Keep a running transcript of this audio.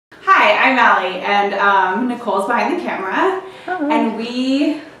Hi, I'm Allie, and Nicole's behind the camera, and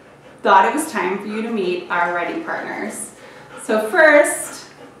we thought it was time for you to meet our writing partners. So first,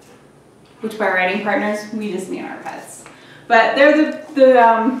 which by writing partners, we just mean our pets, but they're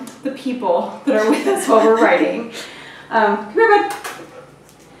the people that are with us while we're writing. Come here, bud.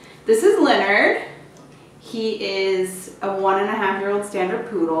 This is Leonard. He is a 1.5-year-old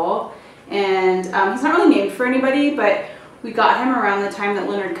standard poodle, and he's not really named for anybody, but we got him around the time that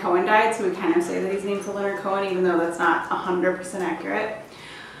Leonard Cohen died, so we kind of say that he's named for Leonard Cohen, even though that's not 100% accurate.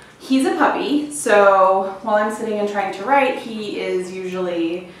 He's a puppy, so while I'm sitting and trying to write, he is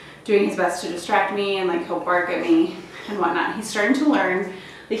usually doing his best to distract me, and like he'll bark at me and whatnot. He's starting to learn.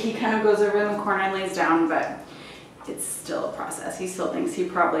 Like he kind of goes over in the corner and lays down, but it's still a process. He still thinks he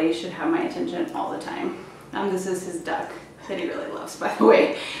probably should have my attention all the time. This is his duck that he really loves, by the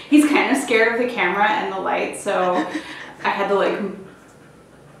way. He's kind of scared of the camera and the light, so I had to like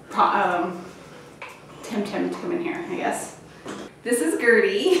tempt him to come in here, I guess. This is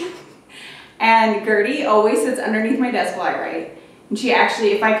Gertie, and Gertie always sits underneath my desk while I write. And she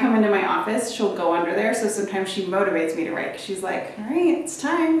actually, if I come into my office, she'll go under there, so sometimes she motivates me to write. She's like, all right, it's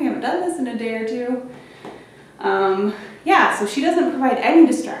time, we haven't done this in a day or two. Yeah, so she doesn't provide any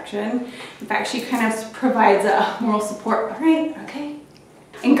distraction. In fact, she kind of provides a moral support. All right, okay.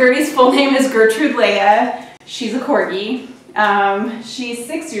 And Gertie's full name is Gertrude Leah. She's a corgi. She's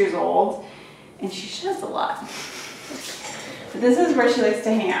 6 years old, and she sheds a lot. But this is where she likes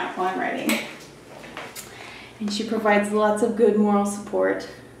to hang out while I'm writing. And she provides lots of good moral support.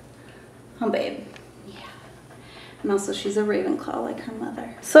 Oh, babe. Yeah. And also, she's a Ravenclaw like her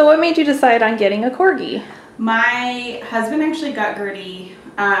mother. So what made you decide on getting a corgi? My husband actually got Gertie.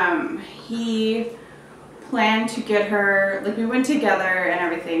 He planned to get her, like we went together and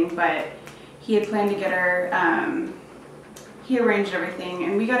everything, but he had planned to get her, he arranged everything,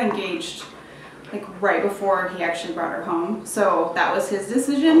 and we got engaged like right before he actually brought her home. So that was his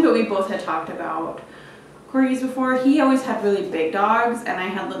decision, but we both had talked about corgis before. He always had really big dogs, and I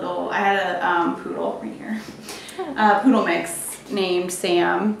had a poodle right here, a poodle mix named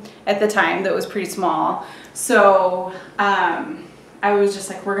Sam at the time that was pretty small. So I was just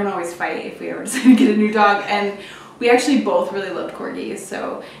like, we're gonna always fight if we ever decide to get a new dog, and we actually both really loved corgis,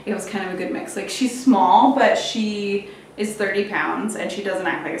 so it was kind of a good mix. Like she's small, but she is 30 pounds, and she doesn't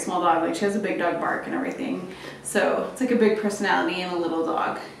act like a small dog. Like she has a big dog bark and everything, so it's like a big personality and a little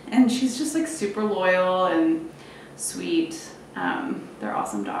dog, and she's just like super loyal and sweet. They're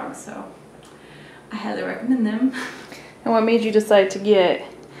awesome dogs, so I highly recommend them. And what made you decide to get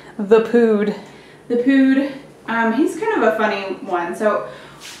the Pood? The Pood, he's kind of a funny one. So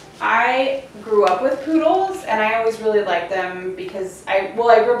I grew up with poodles, and I always really liked them because I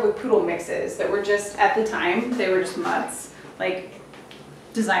grew up with poodle mixes that were just, at the time, they were just mutts. Like,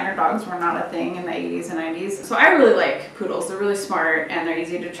 designer dogs were not a thing in the 80s and 90s. So I really like poodles. They're really smart, and they're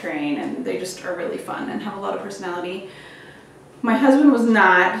easy to train, and they just are really fun and have a lot of personality. My husband was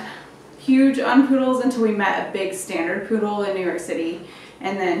not huge on poodles until we met a big standard poodle in New York City,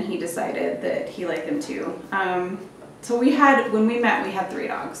 and then he decided that he liked them too. So when we met, we had 3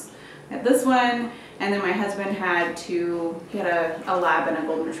 dogs. We had this one, and then my husband had he had a lab and a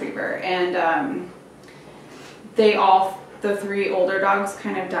golden retriever, and the 3 older dogs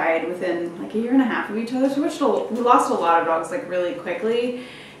kind of died within like 1.5 years of each other, so we lost a lot of dogs like really quickly,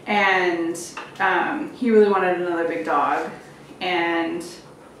 and he really wanted another big dog, and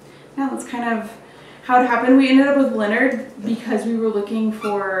yeah, that's kind of how it happened. We ended up with Leonard because we were looking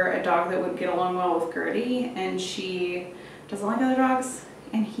for a dog that would get along well with Gertie, and she doesn't like other dogs,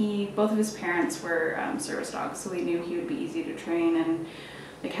 and both of his parents were service dogs, so we knew he would be easy to train and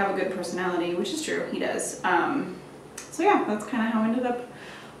like have a good personality, which is true, he does. So yeah, that's kind of how I ended up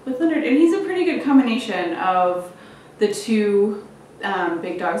with Leonard, and he's a pretty good combination of the 2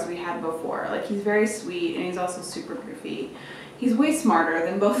 big dogs we had before. Like he's very sweet, and he's also super goofy. He's way smarter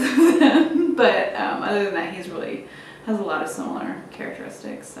than both of them, but other than that, he has a lot of similar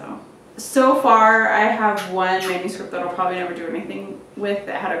characteristics. So far, I have one manuscript that I'll probably never do anything with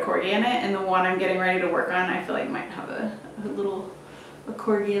that had a corgi in it, and the one I'm getting ready to work on, I feel like might have a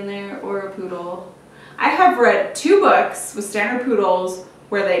corgi in there or a poodle. I have read 2 books with standard poodles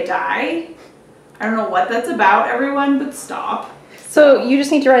where they die. I don't know what that's about, everyone, but stop. So you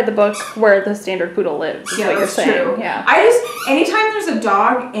just need to write the book where the standard poodle lives, is what you're saying. True. Yeah. Anytime there's a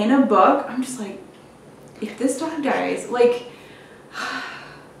dog in a book, I'm just like, if this dog dies, like,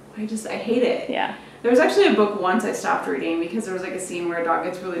 I hate it. Yeah. There was actually a book once I stopped reading because there was like a scene where a dog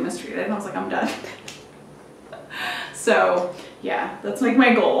gets really mistreated, and I was like, I'm done. So yeah, that's like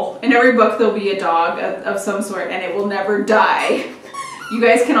my goal. In every book there'll be a dog of some sort, and it will never die. You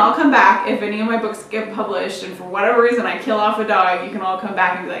guys can all come back if any of my books get published and for whatever reason I kill off a dog, you can all come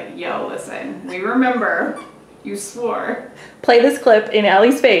back and be like, yo, listen, we remember. You swore. Play this clip in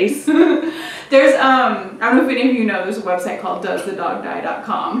Allie's face. There's, I don't know if any of you know, there's a website called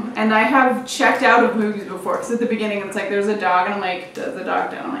doesthedogdie.com. And I have checked out of movies before, because at the beginning it's like, there's a dog, and I'm like, does the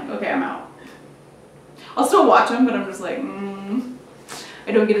dog die? I'm like, okay, I'm out. I'll still watch them, but I'm just like,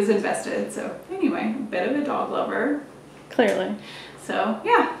 I don't get as invested. So anyway, a bit of a dog lover. Clearly. So,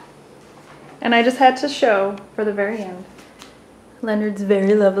 yeah. And I just had to show, for the very end, Leonard's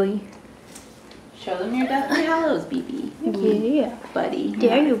very lovely. Show them your Deathly Hallows, BB. Yeah. Buddy.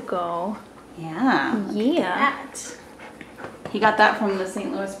 There you go. Yeah. Yeah. That. He got that from the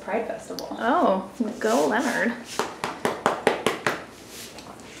St. Louis Pride Festival. Oh, go Leonard.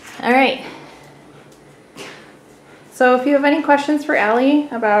 All right. So if you have any questions for Allie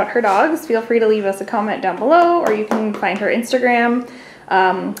about her dogs, feel free to leave us a comment down below, or you can find her Instagram.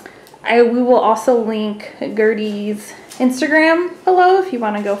 We will also link Gertie's Instagram below if you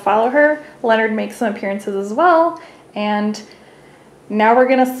want to go follow her. Leonard makes some appearances as well. And now we're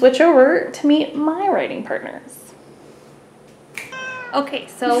going to switch over to meet my writing partners. Okay,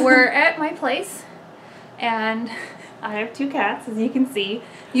 so we're at my place, and I have 2 cats, as you can see.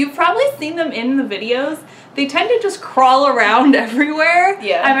 You've probably seen them in the videos. They tend to just crawl around everywhere.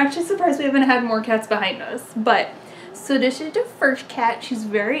 Yeah. I'm actually surprised we haven't had more cats behind us. But, so this is the first cat. She's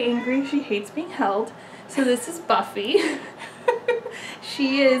very angry. She hates being held. So this is Buffy.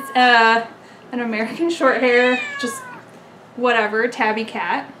 She is an American Shorthair, just whatever, tabby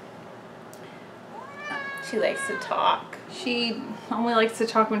cat. She likes to talk. She only likes to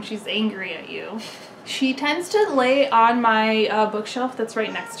talk when she's angry at you. She tends to lay on my bookshelf that's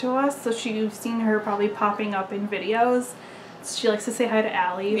right next to us, so you've seen her probably popping up in videos. She likes to say hi to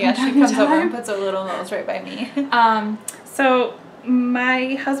Allie. Yeah, she comes over and puts her little nose right by me. So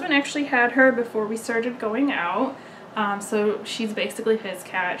my husband actually had her before we started going out. So she's basically his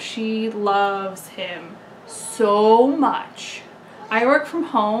cat. She loves him so much. I work from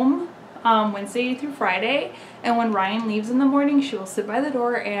home Wednesday through Friday, and when Ryan leaves in the morning, she will sit by the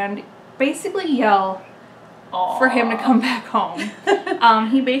door and basically yell for him to come back home.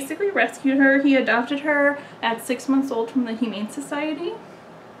 He basically rescued her. He adopted her at 6 months old from the Humane Society.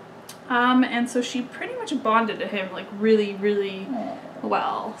 And so she pretty much bonded to him like really, really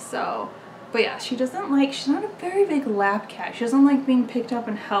well. So, but yeah, she's not a very big lap cat. She doesn't like being picked up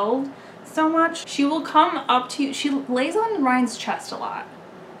and held so much. She will come up to you. She lays on Ryan's chest a lot.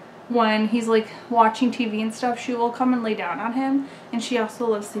 When he's like watching TV and stuff, she will come and lay down on him. And she also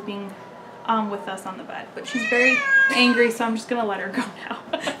loves sleeping with us on the bed. But she's very angry, so I'm just gonna let her go now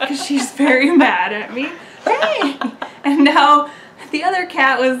because she's very mad at me. Hey! And now the other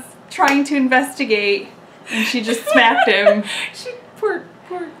cat was trying to investigate, and she just smacked him. Poor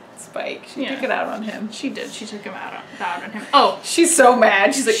Spike. She took it out on him. She did. She took him out on him. Oh, she's so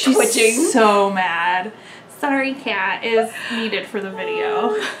mad. She's like twitching. So mad. Sorry, cat is needed for the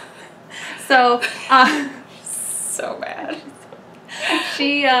video. So, so mad.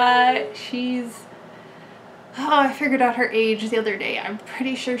 She's. Oh, I figured out her age the other day. I'm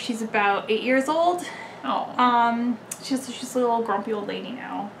pretty sure she's about 8 years old. Oh. She's a little grumpy old lady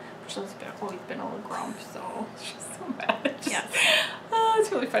now. She's always been a little grump, so she's so mad. Yes. Oh,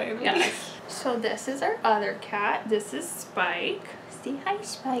 it's really funny to me. Yeah. So this is our other cat. This is Spike. Say hi,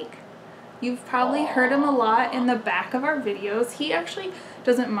 Spike. You've probably heard him a lot in the back of our videos. He actually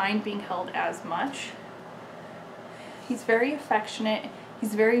doesn't mind being held as much. He's very affectionate.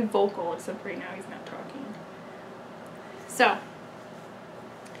 He's very vocal, except right now he's not talking. So,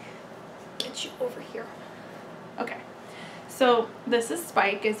 get you over here. Okay. So this is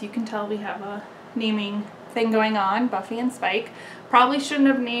Spike. As you can tell, we have a naming thing going on, Buffy and Spike. Probably shouldn't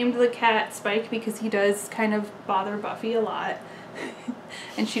have named the cat Spike because he does kind of bother Buffy a lot.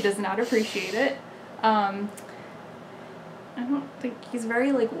 And she does not appreciate it. I don't think he's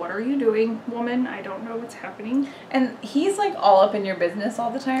very like, what are you doing, woman? I don't know what's happening. And he's like all up in your business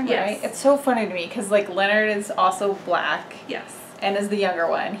all the time, right? Yes. It's so funny to me because like Leonard is also black. Yes. And is the younger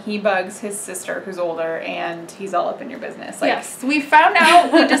one. He bugs his sister who's older, and he's all up in your business. Like, yes, we found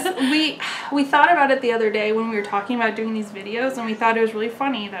out. We thought about it the other day when we were talking about doing these videos, and we thought it was really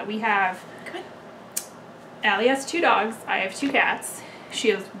funny that we have. Come on. Allie has 2 dogs. I have 2 cats. She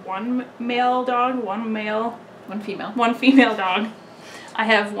has 1 male dog, 1 female dog. I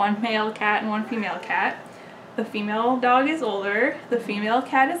have 1 male cat and 1 female cat. The female dog is older. The female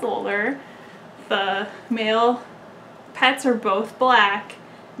cat is older. The male pets are both black,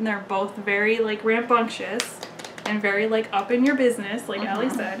 and they're both very like rambunctious and very like up in your business, like Allie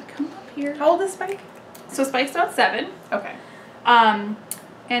said. Come up here. how old is Spike? So Spike's about 7. Okay. And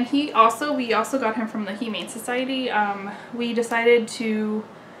we also got him from the Humane Society. We decided to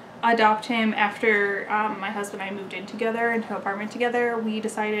adopt him after my husband and I moved in together into an apartment together. We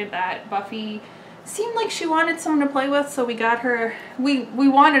decided that Buffy seemed like she wanted someone to play with, so we got her. We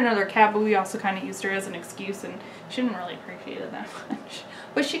wanted another cat, but we also kind of used her as an excuse, and she didn't really appreciate it that much.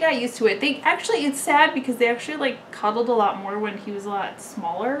 But she got used to it. It's sad because they actually like cuddled a lot more when he was a lot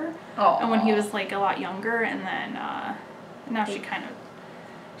smaller. Aww. And when he was like a lot younger, and then now she kind of,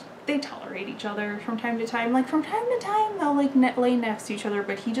 they tolerate each other from time to time. Like from time to time they'll like lay next to each other,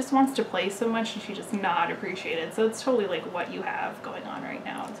 but he just wants to play so much and she just not appreciate it. So it's totally like what you have going on right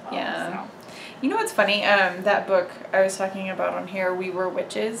now as well. Yeah. So. You know what's funny? That book I was talking about on here, We Were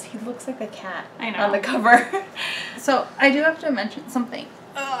Witches, he looks like a cat on the cover. So I do have to mention something.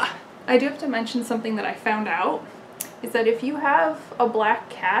 I do have to mention something that I found out, is that if you have a black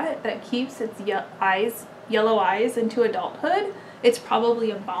cat that keeps its yellow eyes into adulthood, it's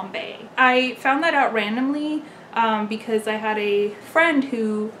probably a Bombay. I found that out randomly because I had a friend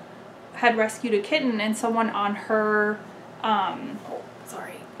who had rescued a kitten, and someone on her,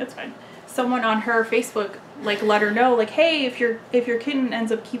 it's fine. Someone on her Facebook like let her know, like, hey, if your kitten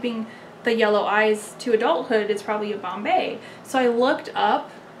ends up keeping the yellow eyes to adulthood, it's probably a Bombay. So I looked up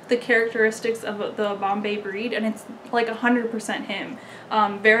the characteristics of the Bombay breed, and it's like 100% him.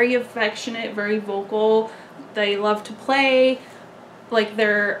 Very affectionate, very vocal. They love to play. Like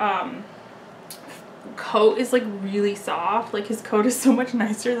their coat is like really soft. Like his coat is so much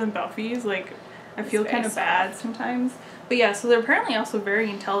nicer than Buffy's. Like I feel kind of bad sometimes. But yeah, so they're apparently also very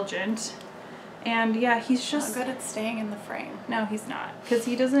intelligent. And yeah, he's just not good at staying in the frame. No, he's not, because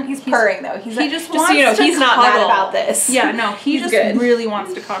he doesn't. He's purring though. He just wants so you know, to he's cuddle. not mad about this. Yeah, no, he just good. really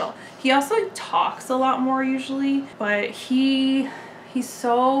wants to cuddle. He also talks a lot more usually, but he's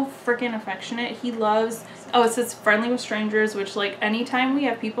so freaking affectionate. He loves. Oh, it says friendly with strangers, which like anytime we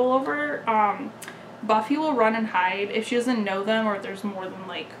have people over, Buffy will run and hide. If she doesn't know them or if there's more than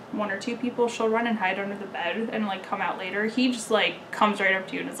like 1 or 2 people, she'll run and hide under the bed and like come out later. He just like comes right up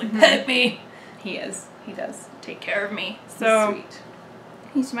to you and is like, pet me. He does take care of me. So he's sweet.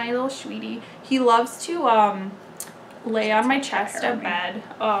 He's my little sweetie. He loves to lay on my chest at bed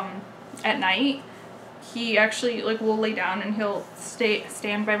at night. He actually like will lay down and he'll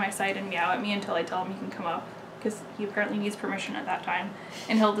stand by my side and meow at me until I tell him he can come up, because he apparently needs permission at that time.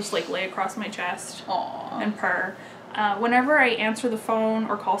 And he'll just like lay across my chest. Aww. And purr. Whenever I answer the phone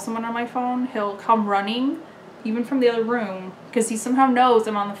or call someone on my phone, he'll come running, even from the other room, because he somehow knows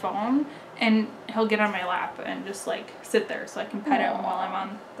I'm on the phone. And he'll get on my lap and just like sit there so I can pet him while I'm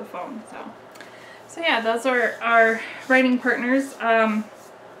on the phone. So yeah, those are our writing partners.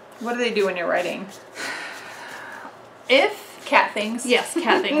 What do they do when you're writing? If cat things. Yes,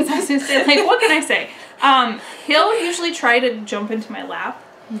 cat things. I was gonna say, like, what can I say? He'll usually try to jump into my lap,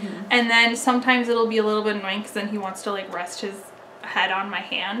 and then sometimes it'll be a little bit annoying because then he wants to like rest his head on my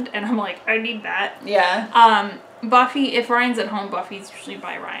hand, and I'm like, I need that. Yeah. Buffy, if Ryan's at home, Buffy's usually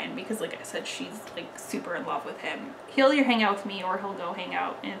by Ryan because, like I said, she's, like, super in love with him. He'll either hang out with me or he'll go hang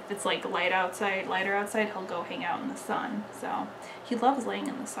out. And if it's, like, lighter outside, he'll go hang out in the sun. So, he loves laying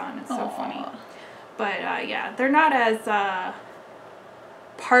in the sun. It's so funny. But, yeah, they're not as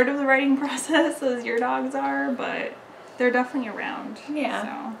part of the writing process as your dogs are, but they're definitely around. Yeah.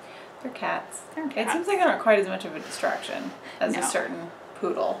 So. They're cats. They're cats. It seems like they're not quite as much of a distraction as a certain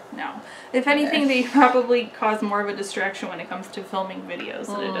poodle. No. If anything, they probably cause more of a distraction when it comes to filming videos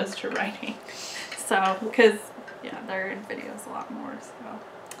than it does to writing. So, because, yeah, they're in videos a lot more, so.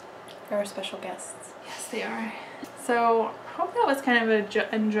 They're special guests. Yes, they are. So, I hope that was kind of an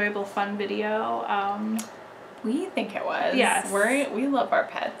enjoyable, fun video. We think it was. Yes. We love our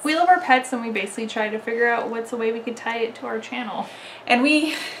pets. We love our pets, and we basically try to figure out what's a way we could tie it to our channel. And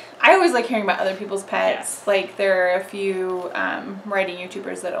I always like hearing about other people's pets. Yes. Like, there are a few writing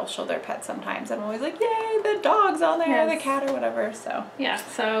YouTubers that'll show their pets sometimes. And I'm always like, yay, the dog's on there, yes. the cat or whatever, so. Yeah,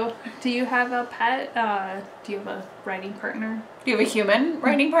 so do you have a pet? Do you have a writing partner? Do you have a human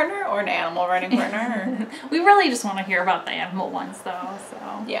writing partner or an animal writing partner? We really just want to hear about the animal ones, though,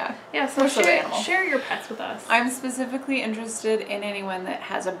 so. Yeah. Yeah, so share your pets with us. I'm specifically interested in anyone that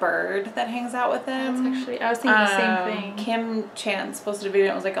has a bird that hangs out with them. That's actually, I was thinking the same thing. Kim Chance posted a video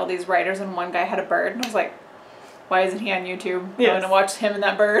and it was like all these writers and one guy had a bird and I was like, why isn't he on YouTube? Yes. I'm going to watch him and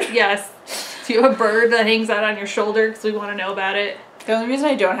that bird. Yes. Do you have a bird that hangs out on your shoulder because we want to know about it? The only reason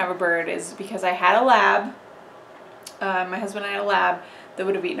I don't have a bird is because I had a lab. My husband and I had a lab that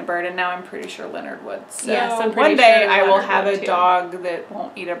would have eaten a bird, and now I'm pretty sure Leonard would. So yes, I'm one pretty day sure I will Leonard have would a too. dog that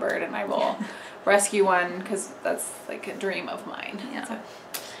won't eat a bird, and I will rescue one because that's like a dream of mine. Yeah. So,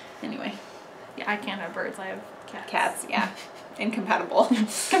 anyway. Yeah, I can't have birds. I have cats. Cats, yeah. incompatible.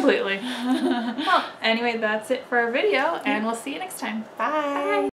 Completely. Well, anyway, that's it for our video, and we'll see you next time. Bye.